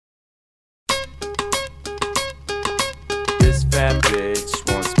fat bitch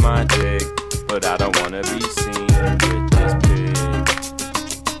wants my dick, but I don't wanna be seen with this pig.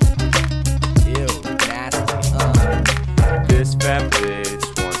 Ew, nasty, This fat bitch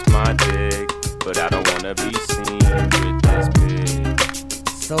wants my dick, but I don't wanna be seen with this pig.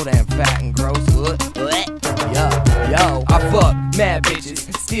 So damn fat and gross. Yo, I fuck mad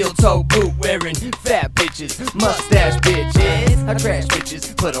bitches, steel toe boot wearing fat bitches, mustache bitches. I trash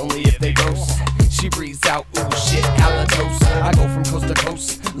bitches, but only if they gross. She breathes out, ooh shit, halitosis. I go from coast to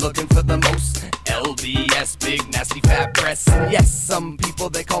coast, looking for the most LBS, big nasty fat breasts. And yes, some people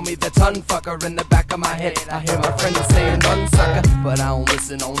they call me the ton fucker. In the back of my head, I hear my friends saying run sucker, but I don't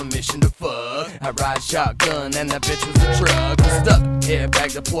listen, on a mission to fuck. I ride shotgun and that bitch was a truck. Stuck,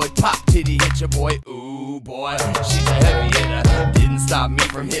 airbag deployed, pop titty hit your boy. Ooh boy, she's a heavy hitter. Didn't stop me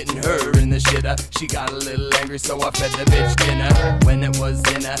from hitting her in the shitter. She got a little angry, so I fed the bitch dinner. When it was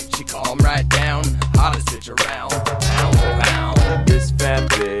dinner, she calmed right down. Hottest bitch around, pound for pound. This fat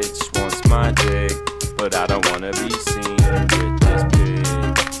bitch wants my dick, but I don't wanna be seen with this pig.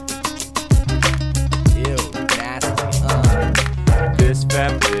 Ew, nasty, This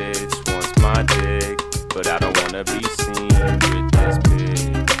fat bitch wants my dick, but I don't wanna be seen with this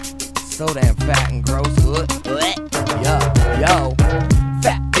pig. So damn fat and gross. Yo,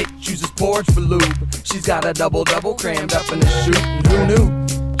 fat bitch uses porridge for lube. She's got a double-double crammed up in a chute. And who knew?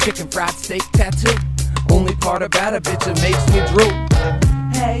 Chicken fried steak tattoo. Only part about a bitch that makes me drool.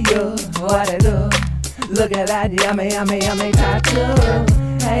 Hey you, what it do? Look at that yummy, yummy, yummy tattoo.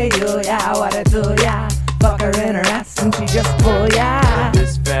 Hey you, yeah, what it do, yeah. Fuck her in her ass and she just pull, yeah.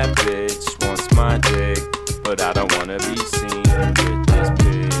 This fat bitch wants my dick, but I don't wanna be seen with this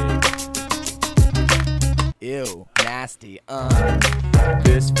pig. Ew, nasty,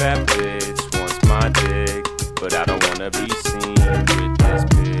 This fat bitch wants my dick, but I don't wanna be seen with this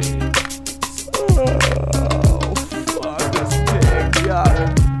pig. Oh, fuck this pig,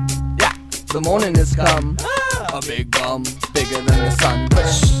 yeah. Yeah, the morning has come. A big bum, bigger than the sun. But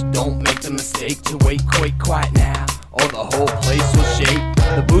shh, don't make the mistake to wait quiet now, or the whole place will shake.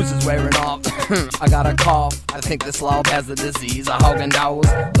 The booze is wearing off. I got a cough. I think this slob has a disease. A hog and nose.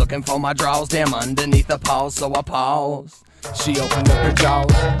 Looking for my drawers, damn underneath the paws, so I pause. She opened up her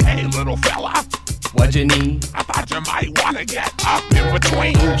jaws. Hey, little fella, What'd you need? I thought you might wanna get up in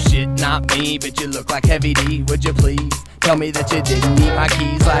between. Ooh, shit, not me, but you look like Heavy D. Would you please tell me that you didn't eat my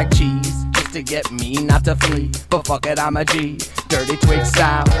keys like cheese, just to get me not to flee? But fuck it, I'm a G. Dirty Twig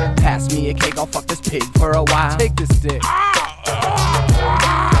style. Pass me a cake, I'll fuck this pig for a while. Take this dick.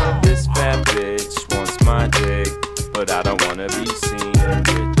 This fat bitch wants my dick, but I don't wanna be seen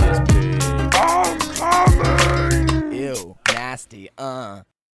with this pig. I'm coming. Ew, nasty,